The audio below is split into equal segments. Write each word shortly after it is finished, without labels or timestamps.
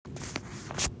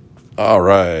All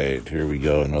right, here we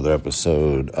go. Another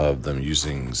episode of the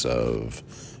musings of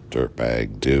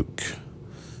Dirtbag Duke.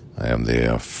 I am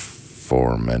the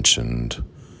aforementioned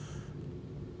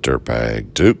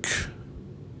Dirtbag Duke.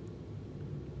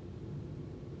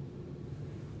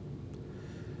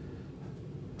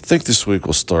 I think this week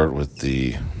we'll start with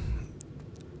the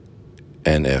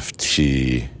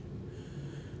NFT.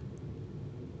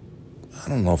 I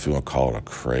don't know if you want to call it a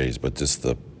craze, but just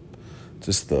the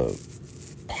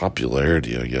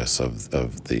popularity, I guess, of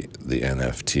the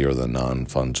NFT or the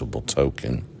non-fungible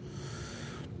token.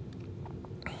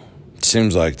 It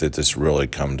seems like that this really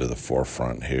come to the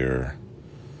forefront here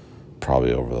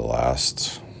probably over the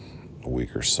last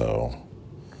week or so.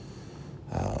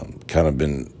 Kind of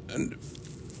been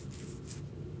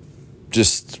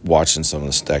just watching some of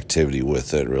this activity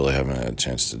with it, really haven't had a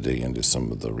chance to dig into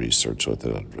some of the research with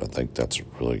it. I think that's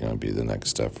really going to be the next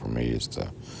step for me, is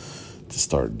to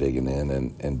start digging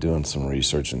in and doing some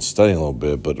research and studying a little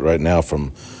bit. But right now,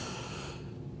 from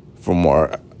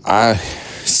where I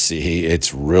see,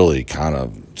 it's really kind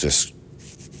of just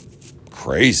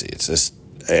crazy. It's just,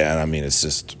 and I mean, it's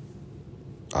just,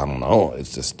 I don't know.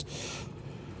 It's just,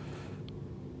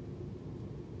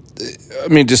 I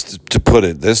mean, just to put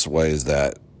it this way, is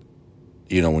that,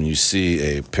 you know, when you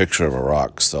see a picture of a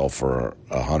rock sell for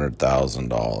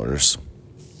 $100,000,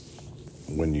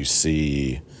 when you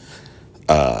see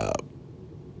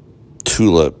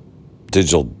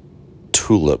digital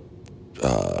tulip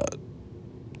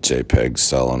JPEG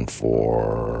selling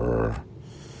for,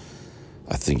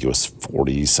 I think it was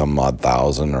 40 some odd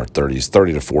thousand, or 30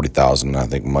 to 40,000. I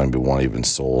think maybe one even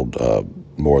sold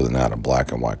more than that, a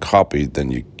black and white copy.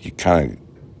 Then you kind of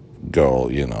go,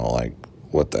 you know, like,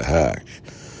 what the heck?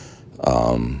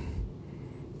 I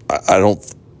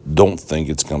don't think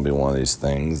it's going to be one of these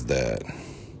things that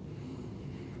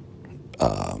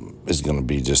is going to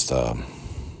be just a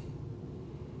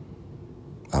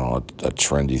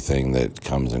trendy thing that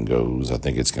comes and goes. I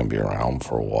think it's going to be around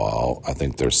for a while. I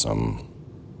think there's some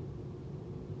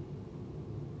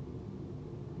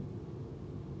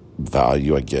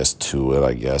value, I guess, to it.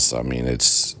 I mean,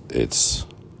 it's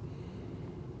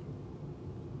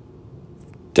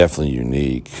definitely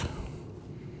unique,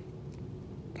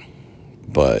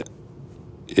 but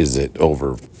is it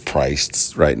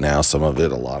overpriced right now? Some of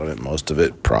it, a lot of it, most of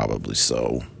it, probably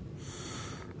so.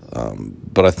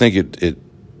 But I think it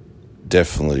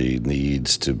definitely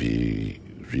needs to be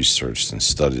researched and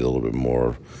studied a little bit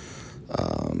more,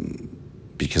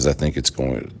 because I think it's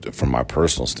going, from my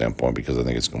personal standpoint, because I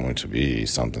think it's going to be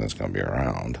something that's going to be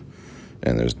around,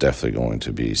 and there's definitely going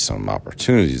to be some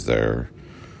opportunities there,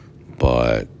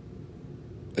 but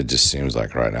it just seems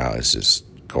like right now it's just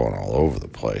going all over the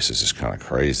place. It's just kind of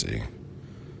crazy.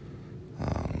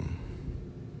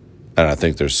 And I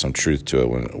think there's some truth to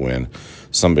it when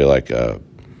somebody like Gary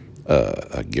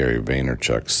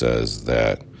Vaynerchuk says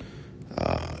that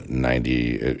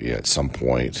at some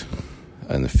point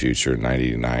in the future,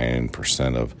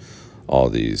 99% of all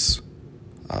these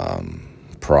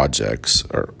projects,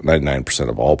 or 99%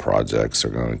 of all projects, are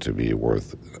going to be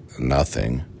worth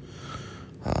nothing.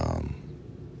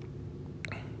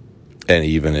 And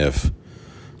even if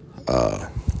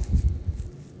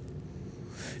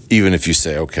you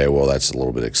say, okay, well, that's a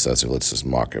little bit excessive, let's just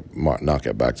knock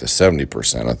it back to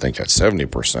 70%. I think at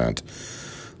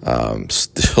 70%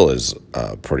 still is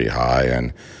pretty high,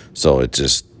 and so it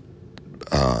just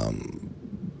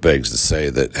begs to say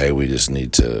that, hey, we just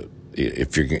need to,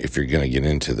 if you're going to get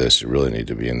into this, you really need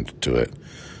to be into it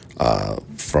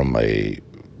from a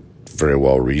very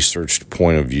well researched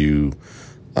point of view,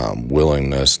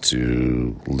 willingness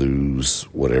to lose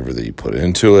whatever that you put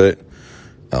into it.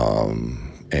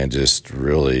 And just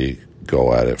really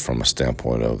go at it from a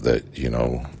standpoint of that, you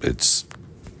know, it's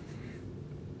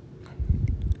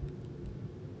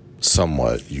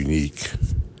somewhat unique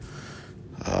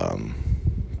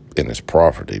in its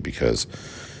property, because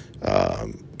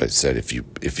I said, if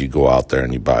you go out there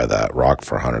and you buy that rock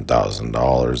for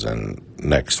 $100,000 and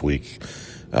next week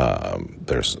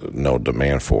there's no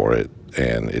demand for it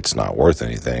and it's not worth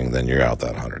anything, then you're out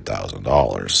that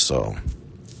 $100,000. So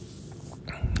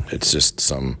it's just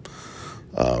some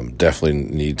definitely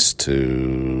needs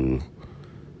to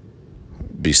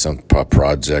be some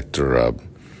project or a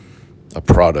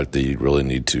product that you really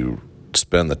need to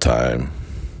spend the time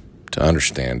to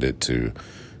understand it, to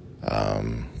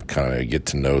kind of get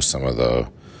to know some of the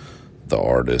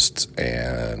artists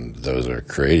and those that are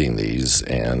creating these,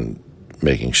 and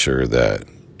making sure that,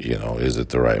 you know, is it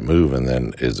the right move, and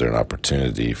then is there an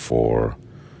opportunity for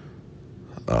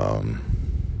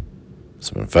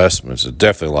some investments. There's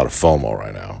definitely a lot of FOMO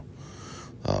right now.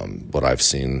 What I've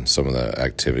seen, some of the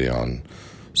activity on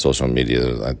social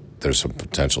media, there's some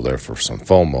potential there for some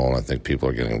FOMO, and I think people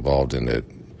are getting involved in it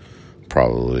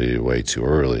probably way too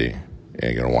early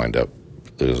and going to wind up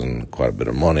losing quite a bit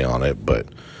of money on it. But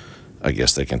I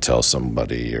guess they can tell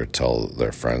somebody or tell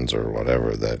their friends or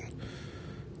whatever that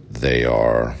they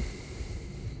were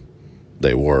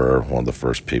one of the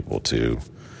first people to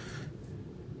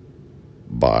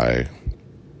buy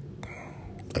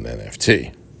an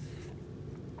NFT.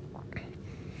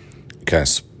 Kind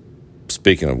of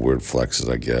speaking of weird flexes,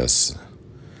 I guess,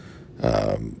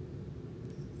 the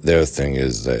other thing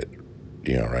is that,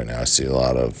 right now I see a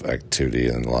lot of activity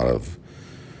and a lot of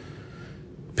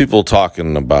people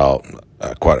talking about,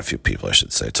 quite a few people, I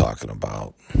should say, talking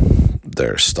about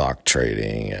their stock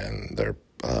trading and their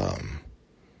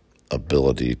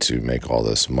ability to make all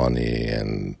this money,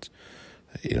 and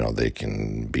they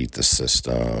can beat the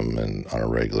system and on a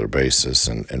regular basis,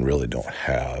 and really don't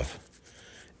have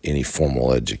any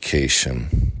formal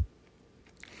education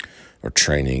or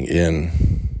training in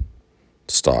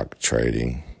stock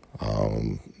trading.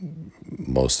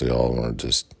 Mostly all of them are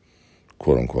just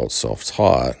quote unquote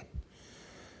self-taught.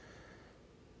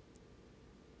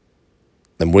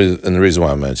 And the reason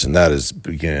why I mention that is,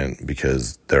 again,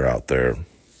 because they're out there,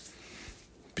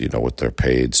 with their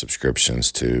paid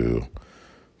subscriptions to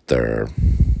their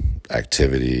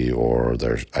activity or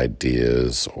their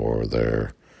ideas or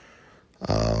their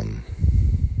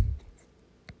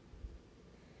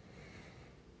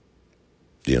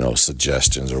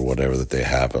suggestions or whatever that they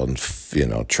have on,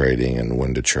 trading and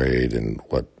when to trade and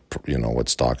what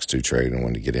stocks to trade and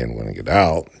when to get in, when to get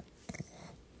out.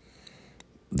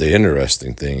 The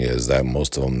interesting thing is that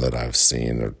most of them that I've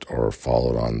seen or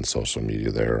followed on social media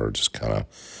there, or just kind of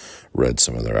read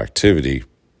some of their activity,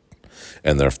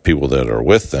 and there are people that are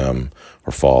with them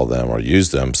or follow them or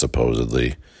use them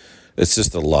supposedly. It's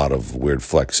just a lot of weird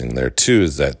flexing there too,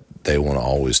 is that they want to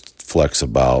always flex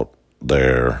about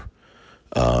their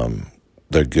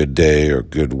good day or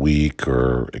good week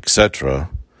or etc.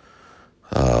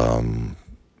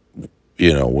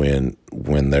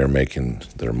 When they're making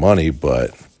their money,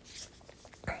 but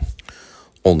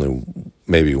only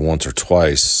maybe once or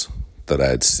twice that I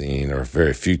had seen, or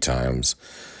very few times,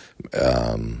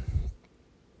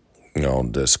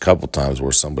 there's a couple times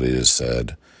where somebody has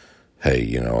said,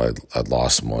 hey, I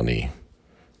lost money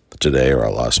today, or I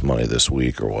lost money this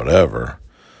week, or whatever.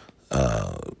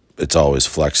 It's always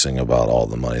flexing about all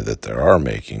the money that they are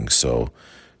making. So,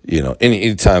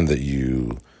 any time that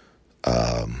you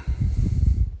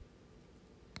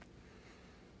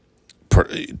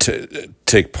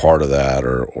take part of that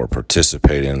or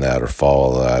participate in that or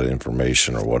follow that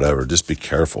information or whatever, just be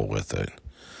careful with it.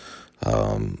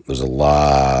 There's a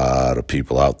lot of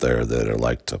people out there that are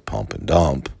like to pump and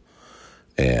dump,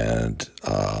 and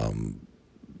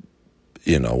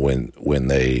when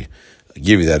they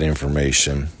give you that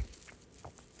information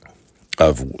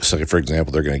so for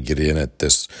example, they're going to get in at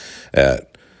this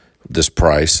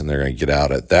price and they're going to get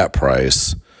out at that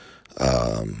price.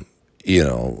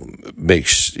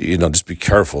 Just be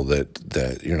careful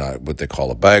that you're not what they call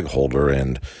a bag holder,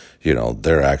 and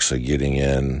they're actually getting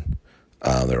in.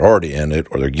 They're already in it,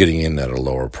 or they're getting in at a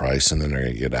lower price, and then they're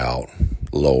going to get out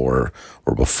lower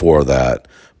or before that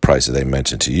price that they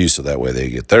mentioned to you, so that way they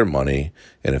get their money.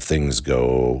 And if things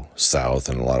go south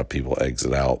and a lot of people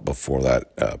exit out before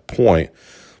that point,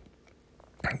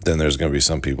 then there's going to be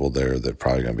some people there that are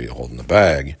probably going to be holding the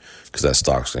bag, because that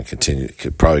stock's going to continue. It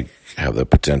could probably have the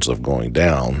potential of going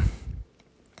down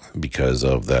because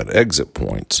of that exit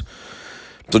point.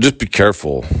 So just be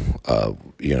careful,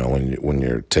 when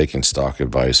you're taking stock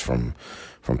advice from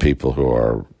people who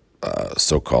are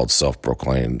so-called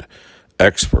self-proclaimed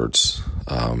experts,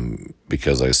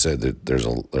 because like I said, that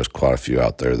there's quite a few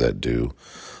out there that do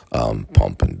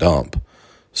pump and dump.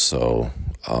 So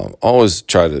always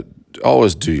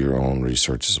do your own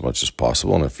research as much as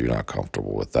possible, and if you're not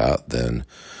comfortable with that, then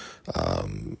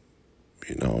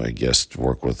I guess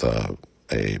work with a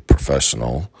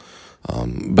professional.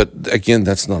 But again,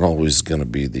 that's not always going to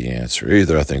be the answer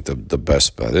either. I think the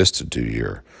best bet is to do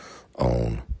your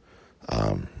own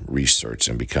research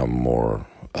and become more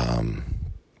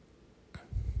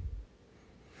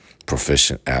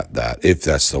proficient at that, if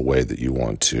that's the way that you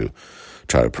want to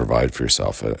try to provide for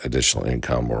yourself additional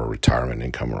income or retirement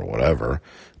income or whatever.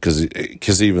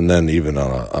 Because even then, even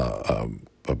on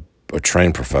a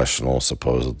trained professional,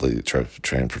 supposedly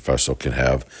trained professional, can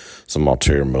have some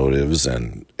ulterior motives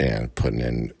and putting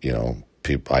in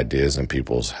ideas in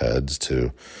people's heads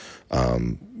to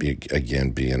be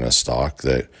in a stock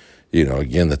that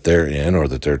that they're in, or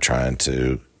that they're trying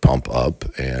to pump up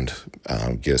and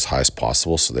get as high as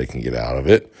possible so they can get out of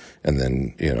it, and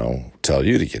then, tell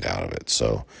you to get out of it.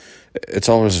 So it's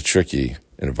always a tricky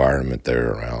environment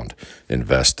there around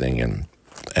investing. And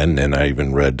then I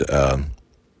even read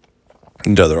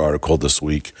another article this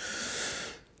week.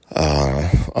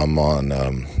 I'm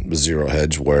on Zero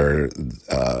Hedge, where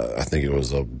I think it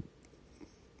was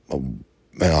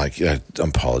I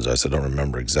apologize, I don't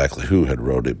remember exactly who had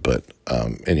wrote it, but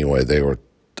anyway, they were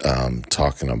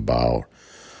talking about,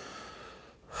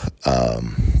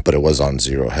 but it was on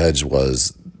Zero Hedge,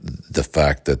 was the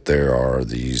fact that there are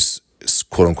these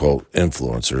quote unquote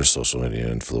influencers, social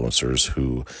media influencers,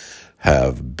 who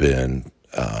have been,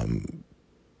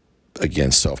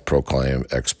 again, self-proclaimed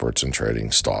experts in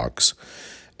trading stocks,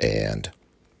 and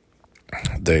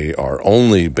they are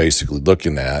only basically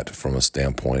looking at from a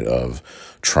standpoint of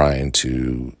trying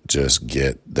to just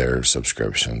get their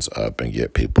subscriptions up and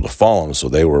get people to follow them. So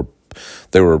they were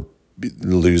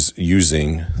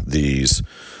using what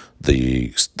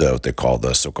they call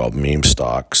the so-called meme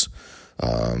stocks.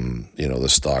 The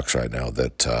stocks right now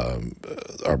that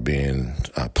are being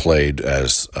played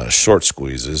as short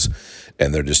squeezes,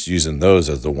 and they're just using those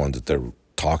as the ones that they're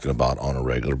talking about on a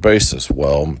regular basis.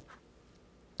 Well,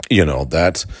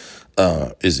 that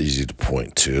is easy to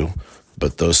point to,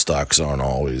 but those stocks aren't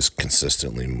always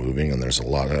consistently moving, and there's a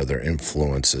lot of other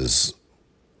influences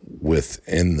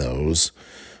within those,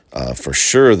 for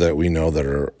sure, that we know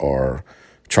that are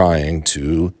trying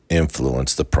to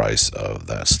influence the price of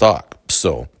that stock.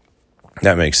 So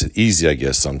that makes it easy, I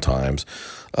guess, sometimes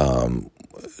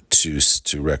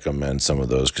to recommend some of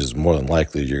those, because more than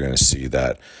likely you're going to see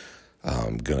that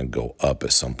going to go up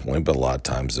at some point, but a lot of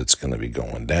times it's going to be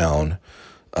going down,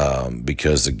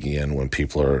 because, again, when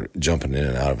people are jumping in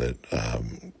and out of it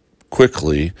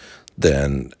quickly,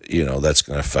 then, that's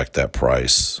going to affect that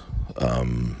price,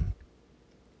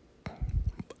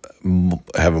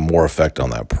 have a more effect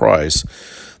on that price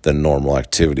than normal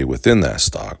activity within that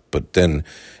stock. But then,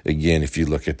 again, if you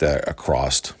look at that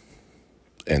across,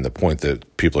 and the point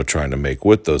that people are trying to make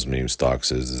with those meme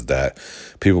stocks is that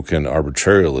people can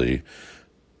arbitrarily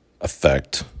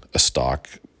affect a stock,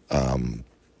 and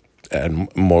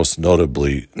most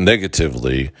notably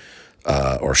negatively,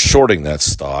 or shorting that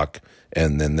stock,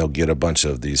 and then they'll get a bunch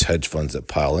of these hedge funds that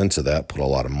pile into that, put a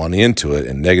lot of money into it,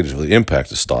 and negatively impact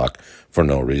the stock for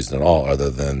no reason at all, other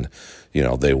than,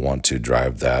 they want to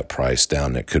drive that price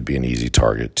down. It could be an easy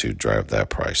target to drive that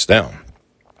price down.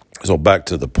 So back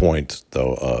to the point,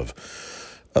 though,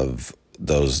 of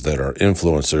those that are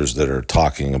influencers that are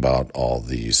talking about all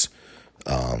these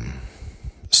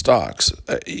stocks,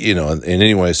 and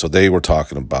anyway, so they were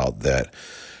talking about that,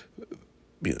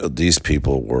 these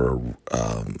people were,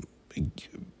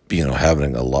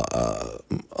 having a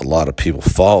lot of people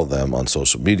follow them on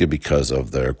social media because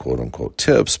of their quote unquote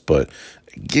tips. But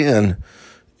again,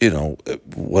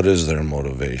 what is their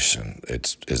motivation?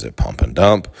 Is it pump and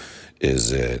dump?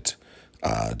 Is it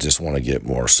just want to get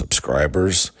more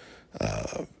subscribers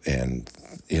and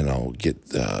get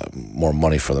more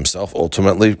money for themselves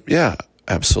ultimately? Yeah,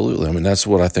 absolutely. I mean, that's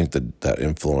what I think that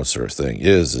influencer thing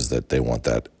is that they want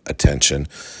that attention.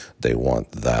 They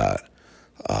want that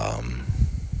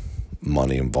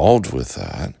money involved with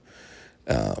that.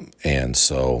 And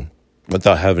so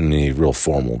without having any real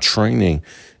formal training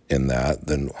in that,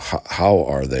 then how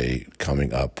are they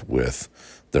coming up with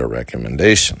their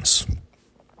recommendations?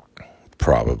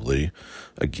 Probably,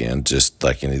 again, just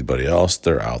like anybody else,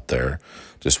 they're out there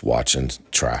just watching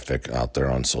traffic out there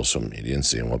on social media and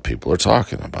seeing what people are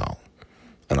talking about.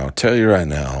 And I'll tell you right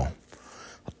now,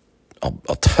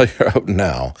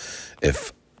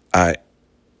 if I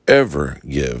ever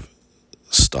give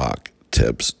stock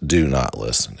tips, do not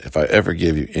listen. If I ever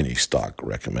give you any stock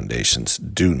recommendations,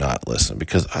 do not listen,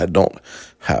 because I don't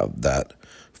have that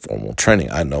formal training.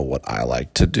 I know what I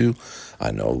like to do.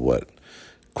 I know what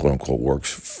quote unquote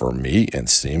works for me and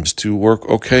seems to work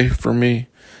okay for me.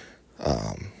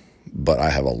 But I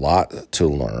have a lot to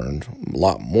learn, a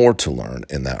lot more to learn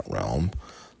in that realm.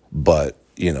 But,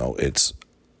 it's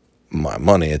my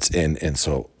money, it's in, and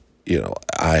so,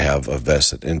 I have a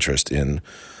vested interest in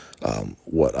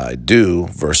what I do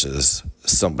versus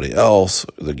somebody else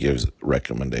that gives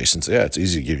recommendations. Yeah, it's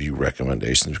easy to give you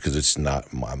recommendations because it's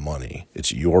not my money,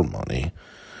 it's your money.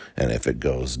 And if it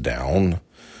goes down,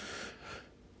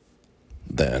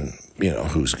 then,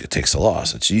 who takes the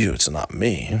loss? It's you, it's not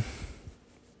me.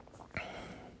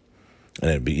 And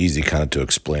it'd be easy kind of to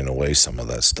explain away some of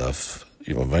that stuff.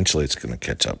 Eventually it's going to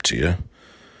catch up to you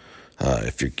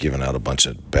if you're giving out a bunch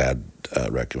of bad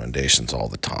recommendations all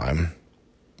the time.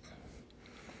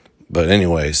 But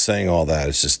anyway, saying all that,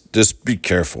 it's just be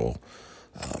careful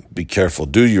be careful.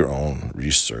 Do your own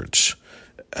research,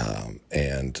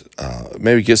 and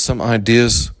maybe get some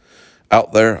ideas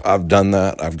out there. I've done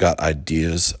that. I've got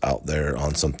ideas out there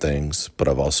on some things, but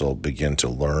I've also begun to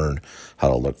learn how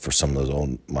to look for some of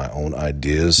my own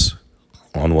ideas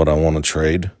on what I want to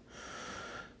trade,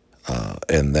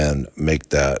 and then make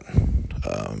that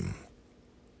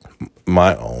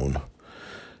my own.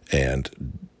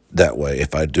 And that way,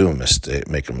 if I do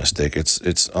make a mistake,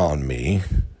 it's on me,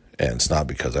 and it's not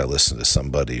because I listen to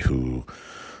somebody who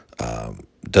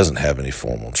doesn't have any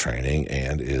formal training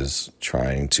and is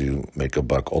trying to make a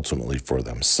buck ultimately for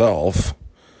themselves.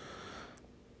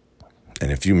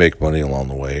 And if you make money along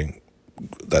the way,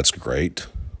 that's great.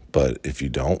 But if you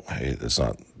don't, hey, it's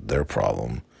not their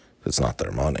problem. It's not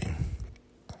their money.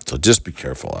 So just be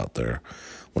careful out there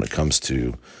when it comes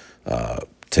to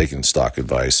taking stock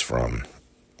advice from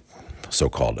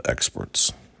so-called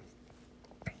experts.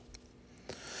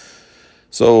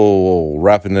 So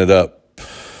wrapping it up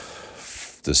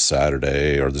this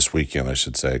Saturday, or this weekend, I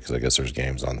should say, because I guess there's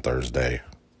games on Thursday,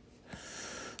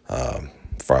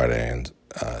 Friday, and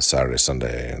Saturday,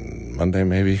 Sunday, and Monday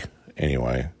maybe.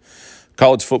 Anyway,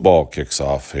 college football kicks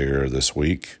off here this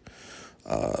week.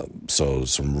 So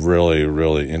some really,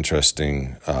 really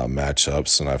interesting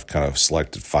matchups, and I've kind of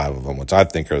selected 5 of them, which I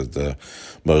think are the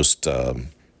most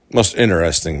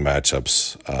interesting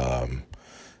matchups,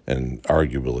 and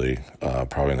arguably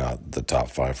probably not the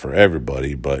top 5 for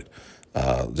everybody, but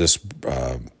just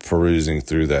perusing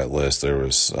through that list, there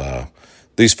was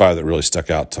these 5 that really stuck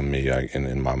out to me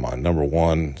in my mind. Number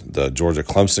 1, the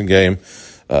Georgia-Clemson game.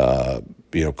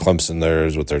 Clemson there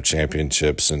is with their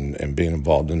championships and being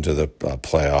involved into the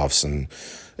playoffs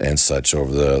and such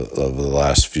over the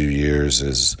last few years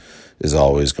is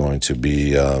always going to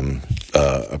be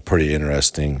a pretty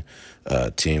interesting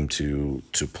team to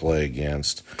play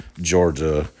against.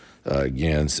 Georgia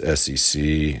against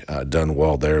SEC, done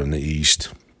well there in the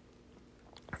East,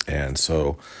 and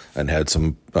had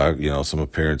some some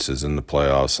appearances in the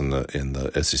playoffs in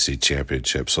the SEC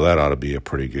championship. So that ought to be a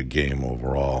pretty good game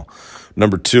overall.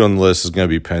 Number 2 on the list is going to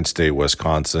be Penn State,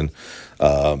 Wisconsin.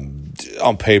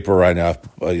 On paper right now,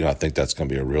 I think that's going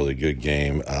to be a really good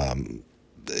game.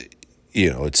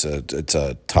 It's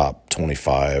a top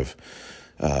 25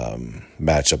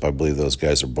 matchup. I believe those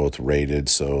guys are both rated,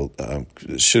 so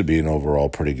it should be an overall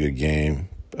pretty good game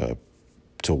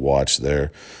to watch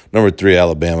there. Number 3,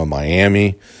 Alabama,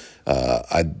 Miami.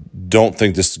 I don't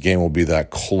think this game will be that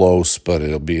close, but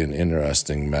it'll be an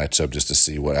interesting matchup just to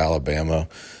see what Alabama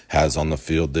has on the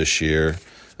field this year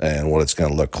and what it's going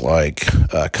to look like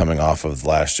coming off of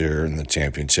last year in the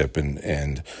championship,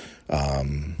 and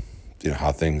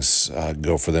how things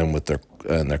go for them with their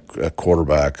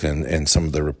quarterback and some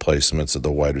of the replacements of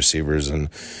the wide receivers and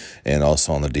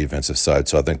also on the defensive side.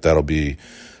 So I think that'll be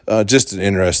just an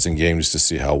interesting game just to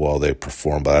see how well they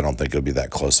perform, but I don't think it'll be that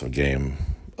close of a game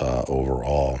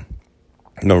overall.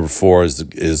 Number 4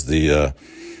 is the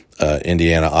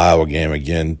Indiana-Iowa game.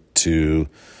 Again, 2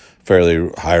 fairly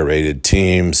high-rated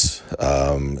teams.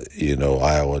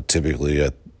 Iowa typically,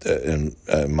 in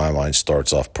my mind,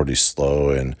 starts off pretty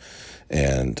slow,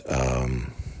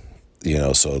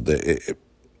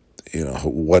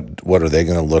 what are they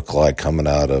going to look like coming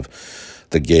out of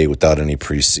the gate without any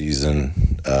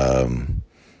preseason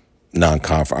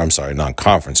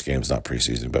non-conference games, not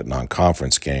preseason, but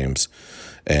non-conference games,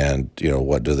 and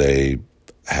what do they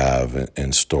have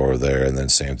in store there? And then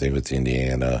same thing with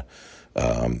Indiana.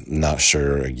 Not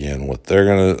sure again what they're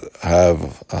going to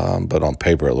have, but on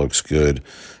paper it looks good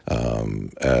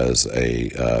as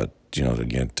a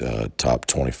top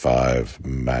 25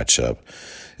 matchup.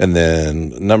 And then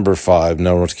number 5,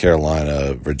 North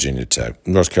Carolina, Virginia Tech.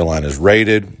 North Carolina is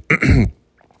rated.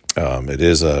 It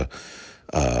is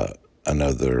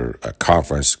another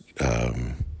conference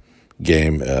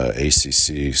game,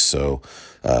 ACC. So,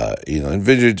 and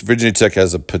Virginia Tech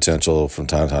has a potential from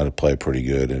time to time to play pretty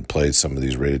good and played some of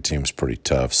these rated teams pretty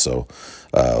tough. So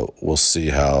we'll see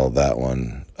how that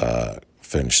one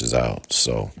finishes out.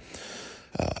 So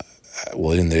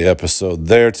we'll end the episode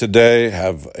there today.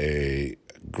 Have a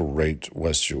great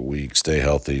rest of your week. Stay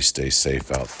healthy, stay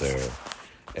safe out there,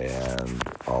 and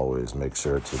always make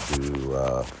sure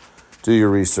to do your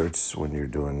research when you're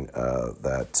doing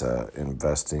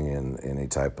investing in any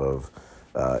type of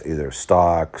either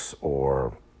stocks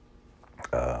or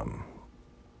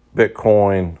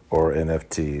Bitcoin or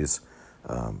NFTs.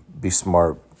 Be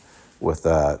smart with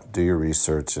that. Do your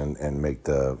research and make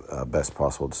the best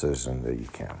possible decision that you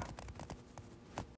can.